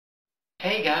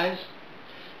Hey guys,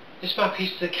 this is my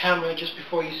piece to the camera just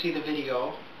before you see the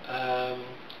video.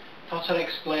 Thought I'd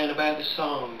explain about the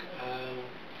song.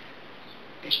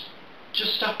 It's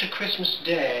just after Christmas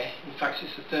Day. In fact,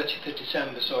 it's the 30th of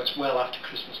December, so it's well after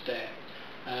Christmas Day.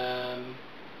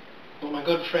 But my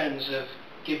good friends have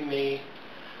given me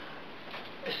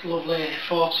this lovely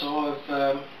photo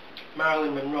of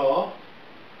Marilyn Monroe.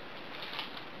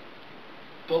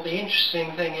 But the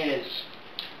interesting thing is,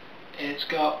 it's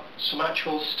got some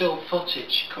actual still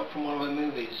footage cut from one of her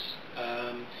movies,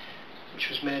 which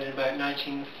was made in about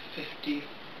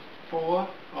 1954,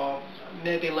 or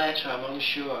maybe later, I'm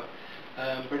unsure.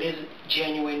 But it is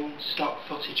genuine stock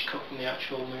footage cut from the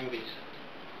actual movies.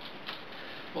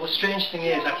 Well, the strange thing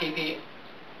is, I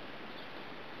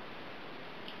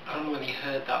don't know whether you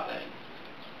heard that then.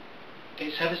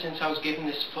 It's ever since I was given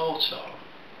this photo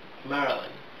of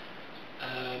Marilyn,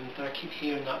 that I keep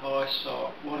hearing that voice.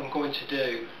 So what I'm going to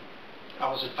do, I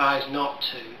was advised not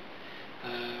to,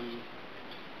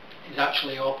 is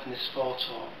actually open this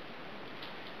photo,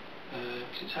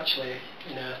 because it's actually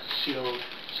in a sealed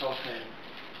cellophane.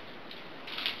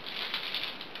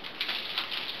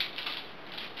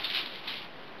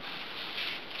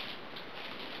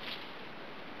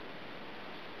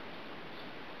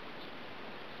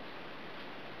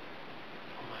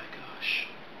 Oh my gosh.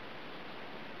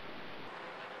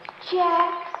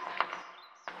 Jack,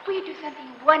 will you do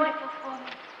something wonderful for me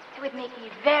that would make me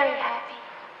very happy?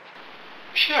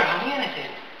 Sure, honey, anything.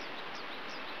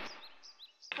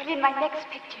 Well, in my next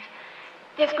picture,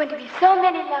 there's going to be so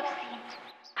many love scenes.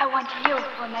 I want you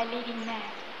for my leading man.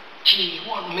 Gee, you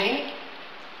want me?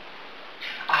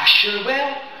 I sure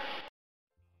will.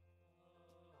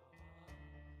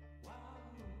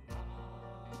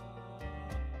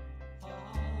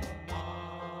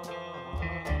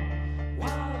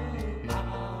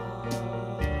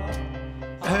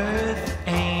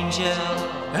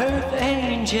 Earth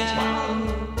angel,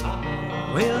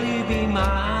 will you be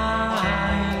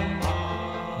mine?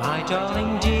 My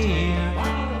darling dear,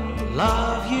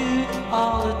 love you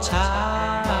all the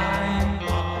time.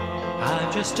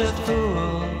 I'm just a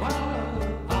fool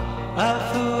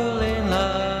in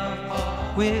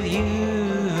love with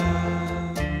you.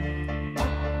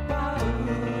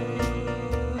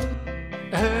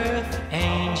 Earth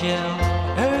angel,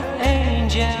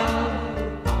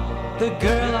 the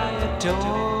girl I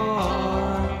adore,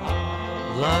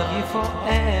 love you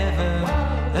forever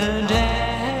and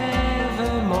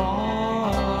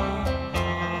evermore.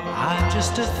 I'm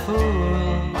just a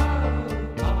fool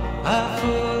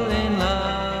in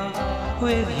love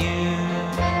with you.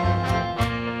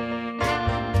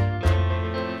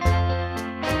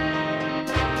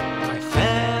 I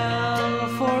fell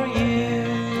for you,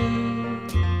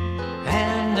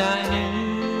 and I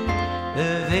knew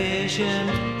the vision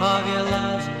of your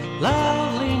love's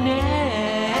loveliness.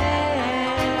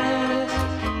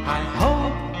 I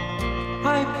hope,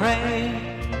 I pray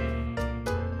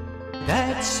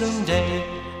that someday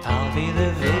I'll be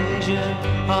the vision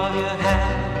of your happiness.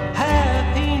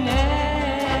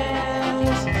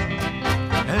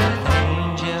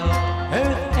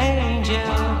 Earth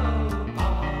angel,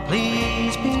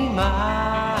 please be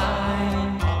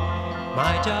mine.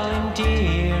 My darling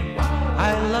dear,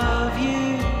 I love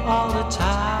you all the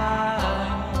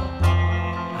time.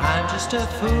 I'm just a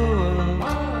fool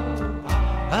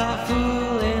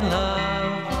in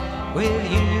love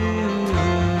with you.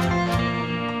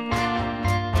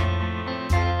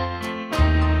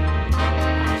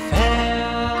 I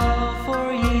fell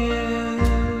for you,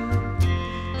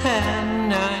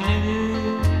 and I knew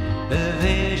the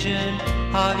vision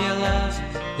of your love's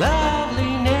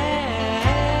loveliness.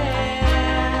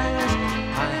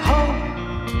 I hope,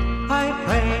 I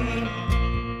pray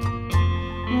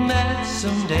that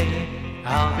someday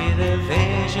I'll be the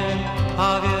vision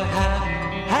of your happiness.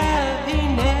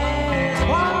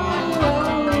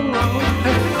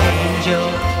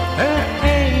 Earth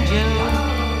angel,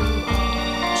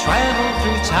 travel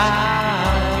through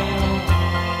time.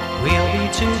 We'll be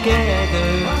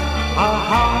together, our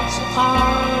hearts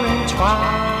are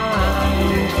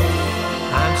entwined.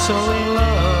 I'm so in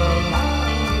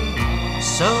love,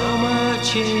 so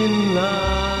much in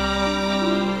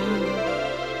love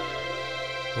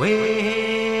with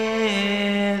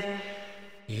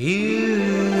you.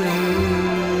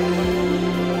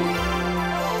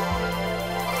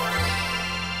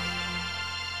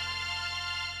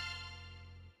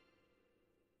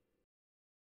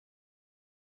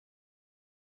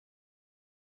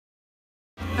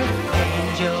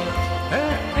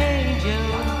 Earth angel,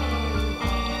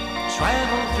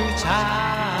 travel through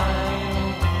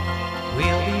time.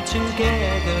 We'll be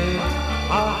together,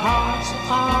 our hearts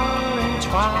are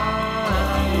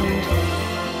entwined.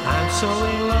 I'm so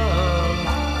in love,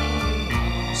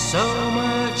 so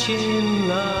much in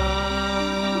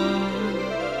love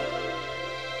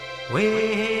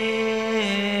with